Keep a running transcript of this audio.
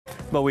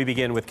But we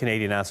begin with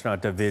Canadian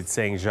astronaut David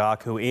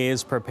Saint-Jacques, who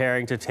is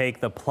preparing to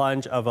take the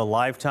plunge of a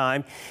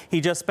lifetime.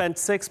 He just spent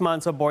 6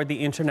 months aboard the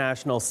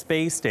International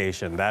Space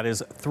Station. That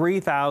is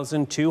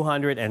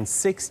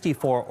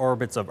 3,264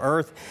 orbits of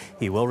Earth.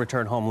 He will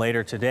return home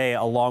later today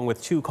along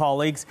with 2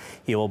 colleagues.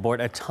 He will board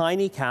a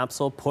tiny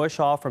capsule, push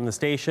off from the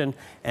station,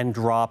 and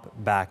drop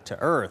back to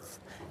Earth.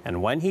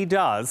 And when he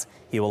does,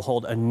 he will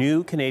hold a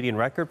new Canadian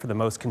record for the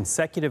most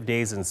consecutive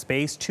days in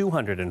space,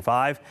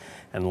 205.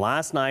 And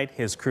last night,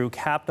 his crew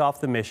capped off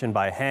the mission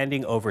by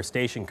handing over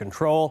station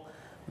control.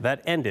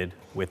 That ended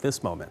with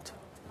this moment.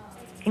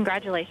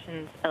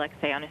 Congratulations,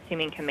 Alexei, on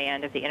assuming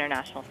command of the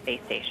International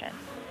Space Station.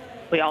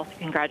 We also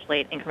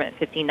congratulate Increment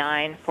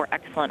 59 for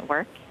excellent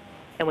work,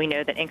 and we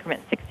know that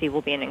Increment 60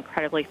 will be an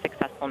incredibly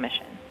successful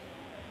mission.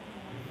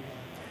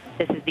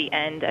 This is the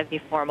end of the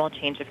formal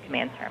change of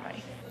command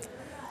ceremony.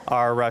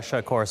 Our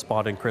Russia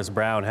correspondent Chris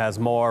Brown has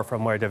more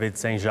from where David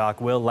Saint-Jacques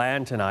will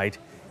land tonight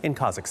in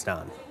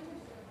Kazakhstan.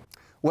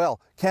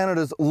 Well,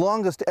 Canada's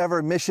longest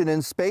ever mission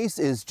in space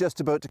is just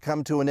about to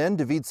come to an end.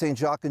 David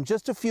Saint-Jacques in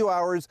just a few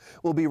hours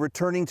will be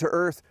returning to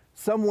Earth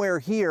somewhere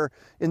here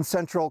in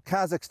central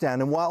Kazakhstan.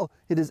 And while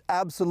it has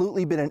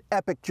absolutely been an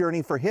epic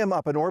journey for him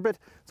up in orbit,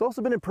 it's also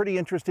been a pretty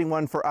interesting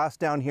one for us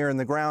down here in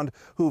the ground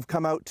who've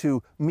come out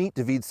to meet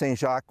David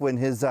Saint-Jacques when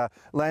his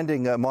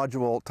landing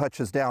module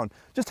touches down.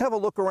 Just have a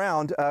look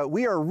around.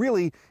 We are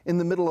really in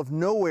the middle of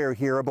nowhere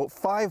here, about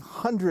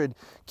 500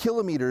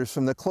 kilometers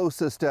from the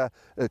closest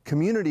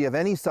community of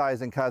any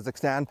size in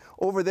Kazakhstan.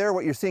 Over there,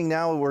 what you're seeing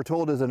now, we're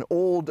told, is an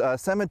old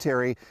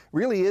cemetery.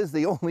 Really is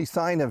the only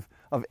sign of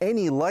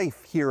any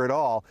life here at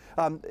all.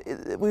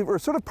 We were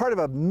sort of part of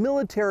a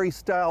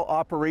military-style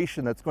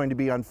operation that's going to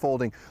be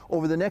unfolding.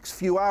 Over the next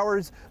few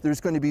hours,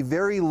 there's going to be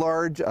very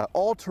large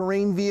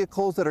all-terrain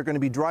vehicles that are going to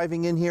be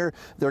driving in here.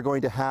 They're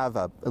going to have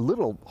a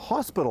little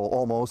hospital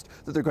almost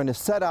that they're going to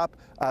set up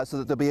so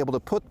that they'll be able to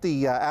put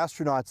the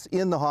astronauts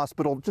in the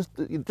hospital just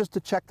to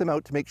check them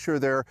out to make sure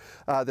they're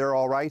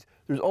all right.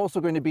 There's also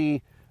going to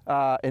be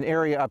an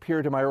area up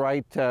here to my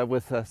right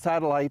with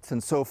satellites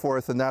and so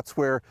forth, and that's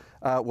where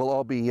we'll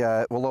all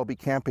be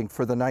camping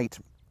for the night.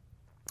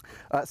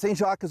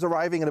 Saint-Jacques is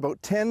arriving at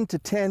about 10 to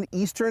 10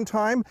 Eastern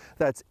time.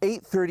 That's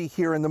 8:30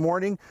 here in the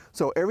morning.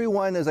 So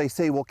everyone, as I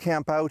say, will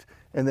camp out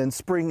and then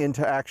spring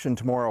into action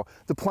tomorrow.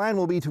 The plan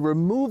will be to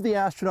remove the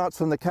astronauts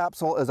from the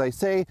capsule, as I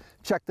say,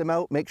 check them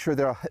out, make sure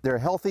they're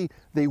healthy.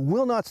 They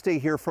will not stay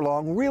here for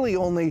long, really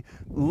only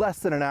less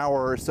than an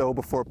hour or so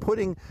before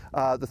putting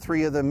the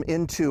 3 of them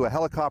into a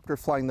helicopter,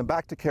 flying them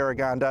back to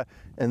Karaganda,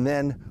 and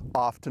then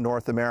off to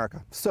North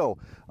America. So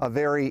a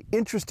very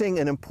interesting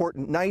and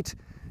important night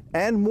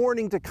and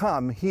morning to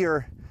come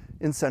here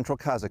in central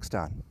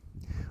Kazakhstan.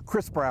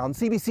 Chris Brown,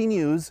 CBC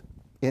News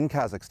in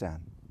Kazakhstan.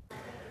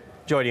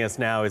 Joining us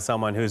now is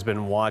someone who's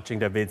been watching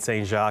David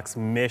Saint-Jacques'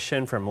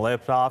 mission from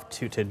liftoff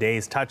to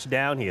today's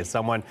touchdown. He is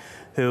someone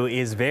who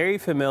is very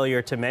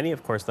familiar to many,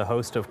 of course, the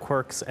host of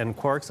Quirks and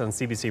Quarks on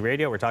CBC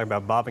Radio. We're talking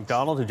about Bob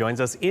McDonald, who joins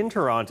us in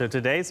Toronto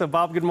today. So,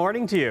 Bob, good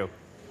morning to you.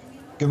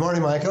 Good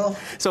morning, Michael.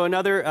 So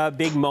another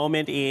big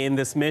moment in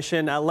this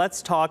mission.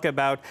 Let's talk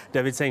about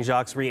David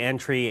Saint-Jacques'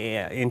 re-entry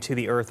into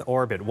the Earth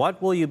orbit. What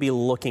will you be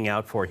looking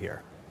out for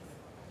here?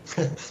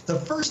 The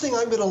first thing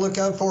I'm going to look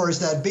out for is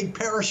that big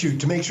parachute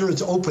to make sure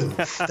it's open.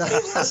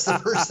 That's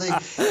the first thing.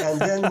 And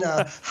then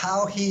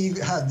how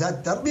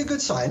that'll be a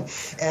good sign.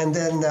 And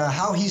then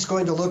how he's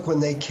going to look when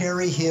they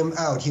carry him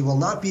out. He will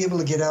not be able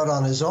to get out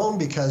on his own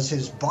because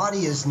his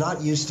body is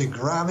not used to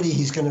gravity.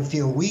 He's going to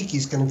feel weak.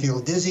 He's going to feel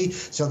dizzy.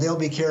 So they'll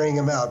be carrying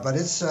him out. But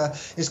it's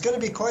going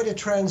to be quite a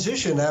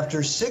transition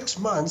after 6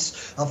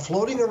 months of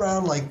floating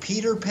around like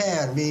Peter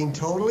Pan, being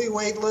totally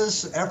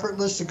weightless,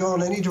 effortless to go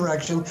in any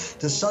direction,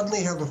 to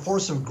suddenly have the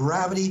force of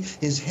gravity.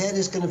 His head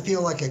is going to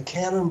feel like a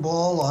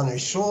cannonball on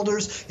his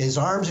shoulders. His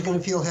arms are going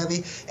to feel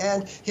heavy.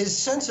 And his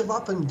sense of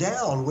up and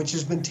down, which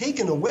has been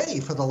taken away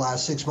for the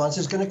last 6 months,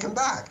 is going to come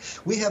back.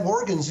 We have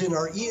organs in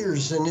our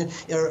ears and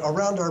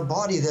around our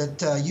body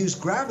that use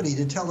gravity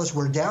to tell us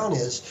where down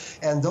is.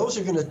 And those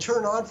are going to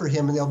turn on for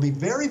him, and they'll be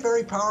very,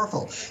 very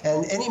powerful.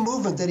 And any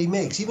movement that he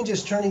makes, even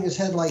just turning his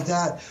head like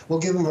that, will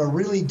give him a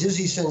really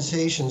dizzy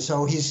sensation.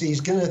 So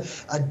he's going to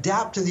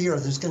adapt to the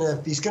Earth. He's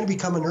going to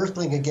become an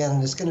Earthling again,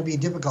 and it's going to be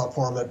difficult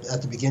for him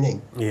at the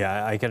beginning.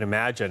 Yeah, I can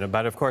imagine.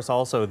 But of course,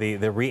 also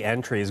the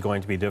re-entry is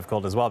going to be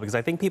difficult as well, because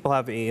I think people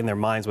have in their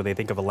minds when they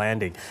think of a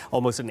landing,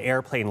 almost an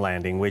airplane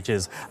landing, which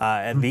is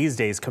these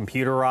days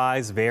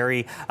computerized,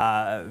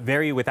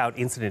 very without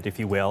incident, if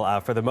you will,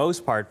 for the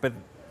most part. But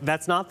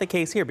that's not the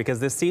case here,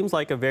 because this seems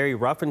like a very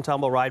rough and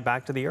tumble ride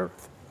back to the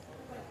Earth.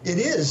 It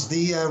is.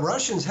 The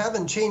Russians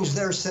haven't changed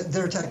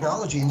their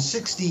technology in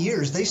 60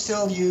 years. They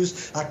still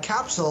use a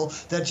capsule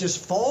that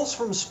just falls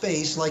from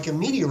space like a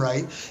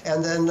meteorite,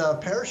 and then a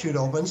parachute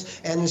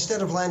opens, and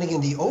instead of landing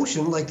in the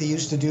ocean like they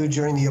used to do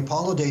during the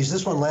Apollo days,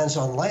 this one lands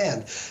on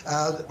land.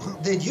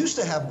 They used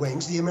to have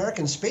wings. The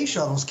American space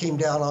shuttles came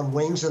down on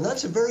wings, and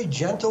that's a very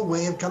gentle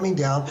way of coming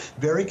down,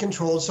 very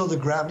controlled, so the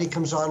gravity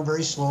comes on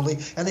very slowly,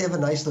 and they have a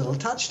nice little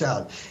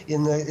touchdown.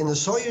 In the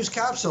Soyuz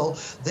capsule,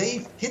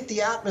 they hit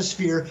the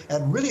atmosphere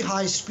at really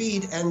high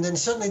speed, and then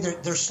suddenly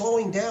they're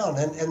slowing down,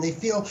 and they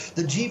feel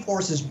the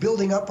G-forces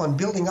building up on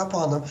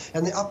them,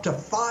 and they're up to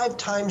 5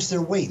 times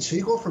their weight. So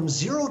you go from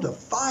 0 to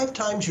 5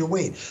 times your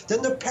weight.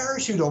 Then the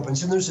parachute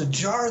opens, and there's a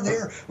jar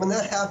there when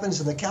that happens,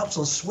 and the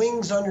capsule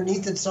swings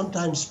underneath it,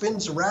 sometimes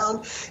spins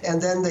around,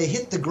 and then they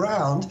hit the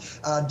ground.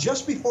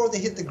 Just before they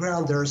hit the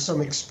ground, there are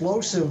some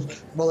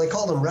explosive, well, they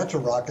call them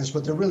retro-rockets,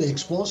 but they're really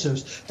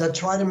explosives that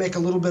try to make a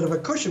little bit of a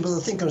cushion, but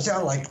the thing comes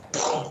down like,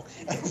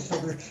 and so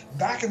they're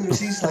back in their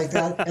seats like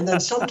that. And then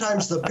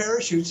sometimes the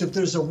parachutes, if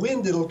there's a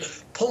wind, it'll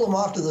pull them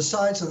off to the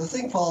side so the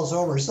thing falls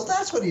over. So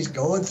that's what he's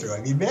going through.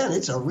 I mean, man,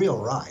 it's a real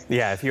ride.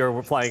 Yeah, if you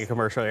were flying a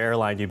commercial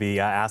airline, you'd be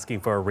asking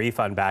for a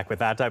refund back with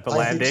that type of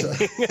landing. I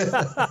think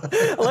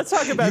so. Let's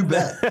talk about You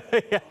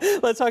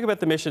bet. Let's talk about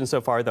the mission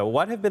so far, though.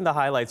 What have been the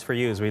highlights for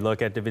you as we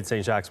look at David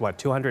Saint-Jacques'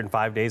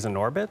 205 days in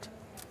orbit?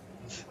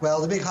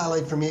 Well, the big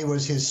highlight for me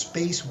was his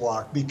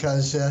spacewalk,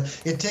 because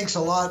it takes a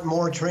lot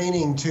more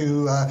training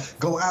to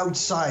go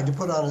outside, to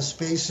put on a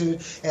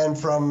spacesuit. And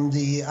from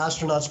the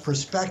astronaut's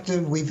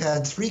perspective, we've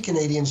had 3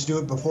 Canadians do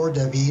it before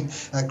David,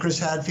 Chris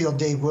Hadfield,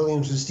 Dave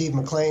Williams, and Steve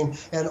McLean,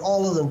 and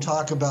all of them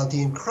talk about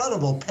the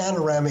incredible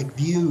panoramic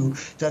view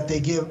that they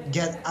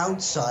get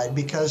outside,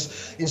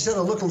 because instead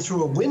of looking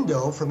through a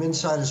window from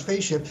inside a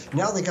spaceship,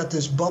 now they got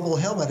this bubble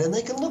helmet, and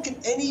they can look in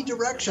any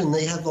direction.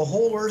 They have the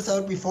whole Earth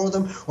out before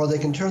them, or they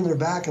can turn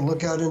their back and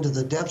look out into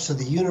the depths of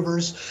the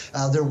universe.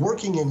 They're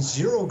working in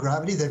zero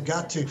gravity. They've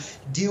got to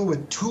deal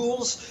with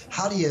tools.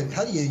 How do you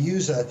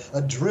use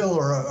a drill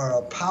or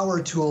a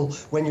power tool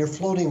when you're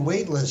floating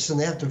weightless? And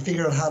they have to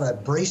figure out how to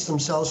brace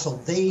themselves so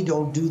they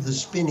don't do the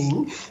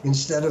spinning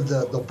instead of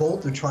the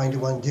bolt they're trying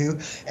to undo,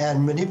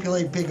 and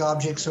manipulate big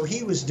objects. So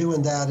he was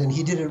doing that, and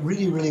he did it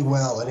really, really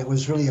well, and it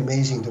was really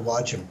amazing to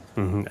watch him.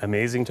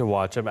 Amazing to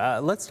watch him.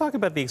 Let's talk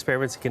about the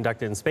experiments he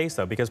conducted in space,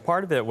 though, because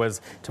part of it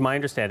was, to my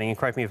understanding, and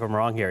correct me if I'm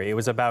wrong here, it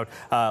was about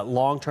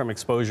long-term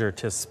exposure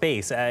to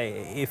space,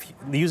 if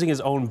using his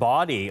own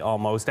body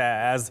almost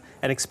as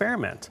an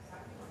experiment.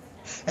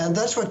 And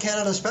that's what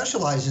Canada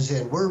specializes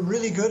in. We're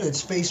really good at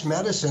space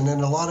medicine,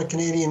 and a lot of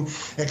Canadian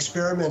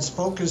experiments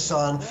focus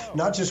on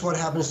not just what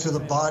happens to the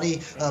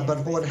body,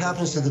 but what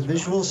happens to the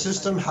visual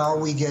system, how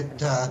we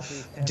get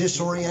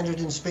disoriented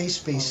in space,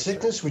 space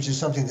sickness, which is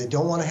something they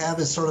don't want to have.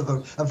 It's sort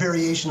of a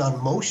variation on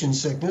motion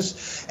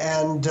sickness.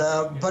 And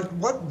but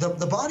what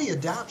the body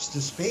adapts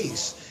to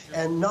space,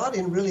 and not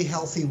in really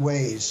healthy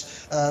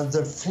ways.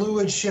 The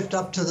fluids shift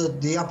up to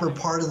the upper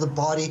part of the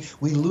body.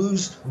 We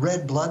lose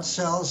red blood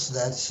cells.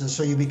 That's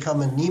so you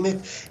become anemic,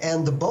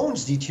 and the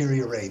bones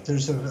deteriorate.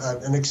 There's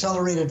an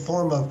accelerated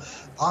form of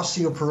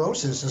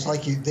osteoporosis. It's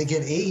like they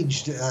get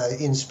aged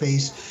in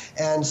space,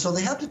 and so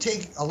they have to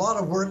take a lot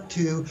of work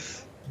to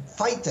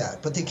fight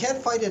that, but they can't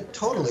fight it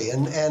totally,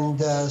 and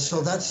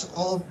so that's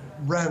all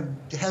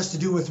has to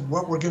do with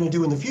what we're going to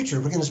do in the future.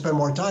 We're going to spend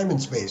more time in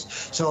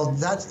space. So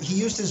he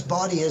used his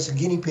body as a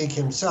guinea pig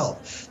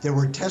himself. There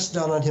were tests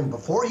done on him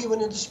before he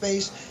went into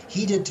space.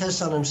 He did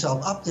tests on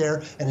himself up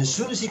there, and as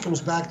soon as he comes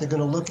back, they're going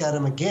to look at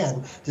him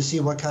again to see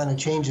what kind of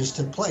changes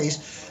took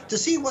place, to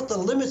see what the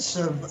limits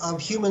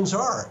of humans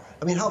are.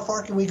 I mean, how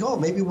far can we go?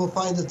 Maybe we'll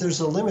find that there's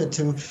a limit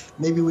to,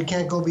 maybe we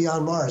can't go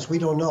beyond Mars. We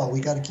don't know. We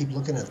got to keep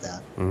looking at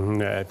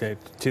that.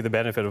 To the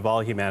benefit of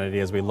all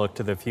humanity as we look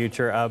to the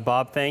future.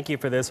 Bob, thank you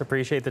for this.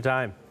 Appreciate the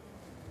time.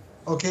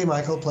 Okay,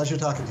 Michael, pleasure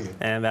talking to you.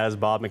 And that is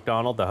Bob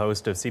McDonald, the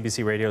host of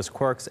CBC Radio's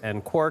Quirks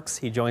and Quarks.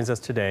 He joins us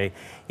today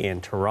in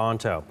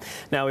Toronto.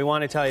 Now, we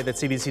want to tell you that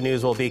CBC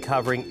News will be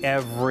covering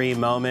every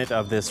moment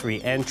of this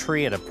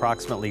re-entry at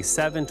approximately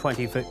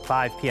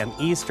 7:25 p.m.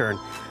 Eastern.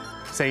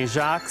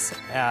 Saint-Jacques'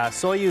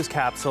 Soyuz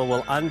capsule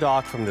will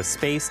undock from the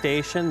space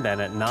station.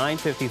 Then at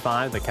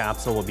 9:55, the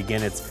capsule will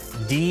begin its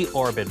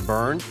deorbit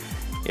burn.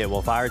 It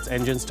will fire its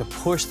engines to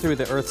push through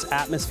the Earth's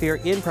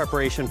atmosphere in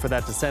preparation for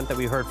that descent that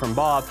we heard from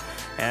Bob.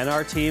 And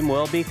our team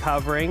will be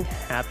covering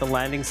at the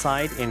landing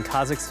site in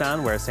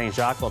Kazakhstan, where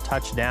Saint-Jacques will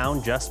touch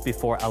down just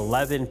before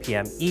 11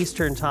 p.m.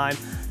 Eastern Time,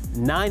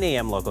 9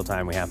 a.m. local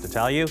time, we have to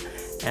tell you.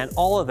 And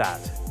all of that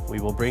we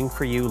will bring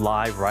for you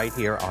live right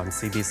here on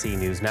CBC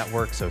News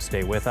Network. So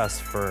stay with us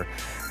for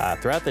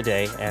throughout the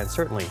day and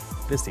certainly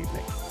this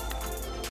evening.